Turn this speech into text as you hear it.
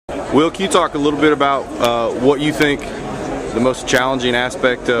Will, can you talk a little bit about what you think the most challenging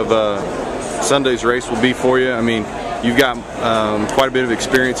aspect of Sunday's race will be for you? I mean, you've got quite a bit of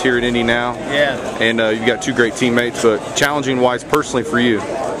experience here at Indy now. Yeah. And you've got two great teammates, but challenging-wise personally for you?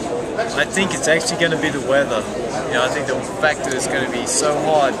 I think it's actually going to be the weather. You know, I think the factor is going to be so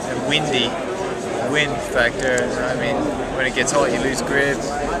hot and windy. Wind factor. I mean, when it gets hot, you lose grip.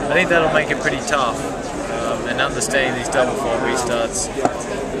 I think that'll make it pretty tough. And understanding these double fault restarts,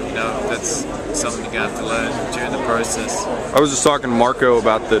 you know, that's something you're going to have to learn during the process. I was just talking to Marco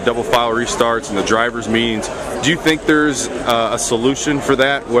about the double file restarts and the drivers' meetings. Do you think there's a solution for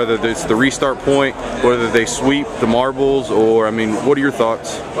that, whether it's the restart point, whether they sweep the marbles, or, I mean, what are your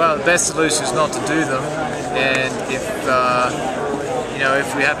thoughts? Well, the best solution is not to do them, and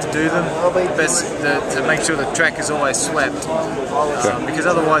if we have to do them, best to make sure the track is always swept, because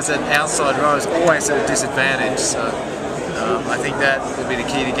otherwise that outside row is always at a disadvantage. So I think that will be the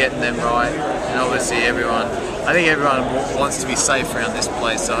key to getting them right. And obviously I think everyone wants to be safe around this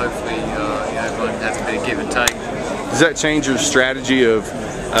place, so hopefully everyone has a bit of give and take. Does that change your strategy of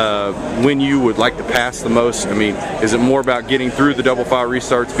when you would like to pass the most? I mean, is it more about getting through the double file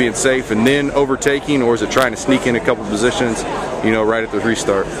restarts, being safe, and then overtaking, or is it trying to sneak in a couple positions, you know, right at the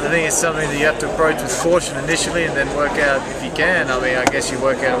restart? I think it's something that you have to approach with caution initially, and then work out if you can. I mean, I guess you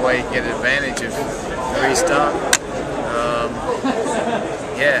work out a way you can get an advantage of the restart.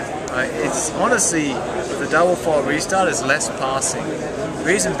 It's honestly, the double file restart is less passing. The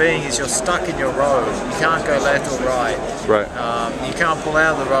reason being is you're stuck in your row. You can't go left or right. Right. You can't pull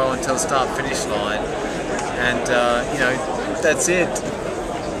out of the row until start-finish line, and that's it.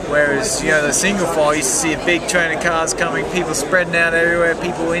 Whereas the single file, you used to see a big train of cars coming, people spreading out everywhere,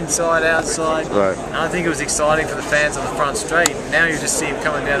 people inside, outside. Right. And I think it was exciting for the fans on the front straight. Now you just see them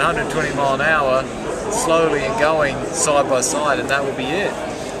coming down 120 mile an hour, slowly and going side by side, and that will be it.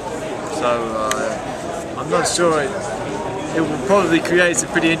 So I'm not sure. It will probably create some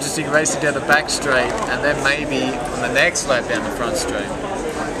pretty interesting racing down the back straight, and then maybe on the next lap down the front straight.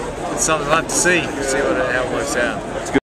 It's something we'll have to see how it works out.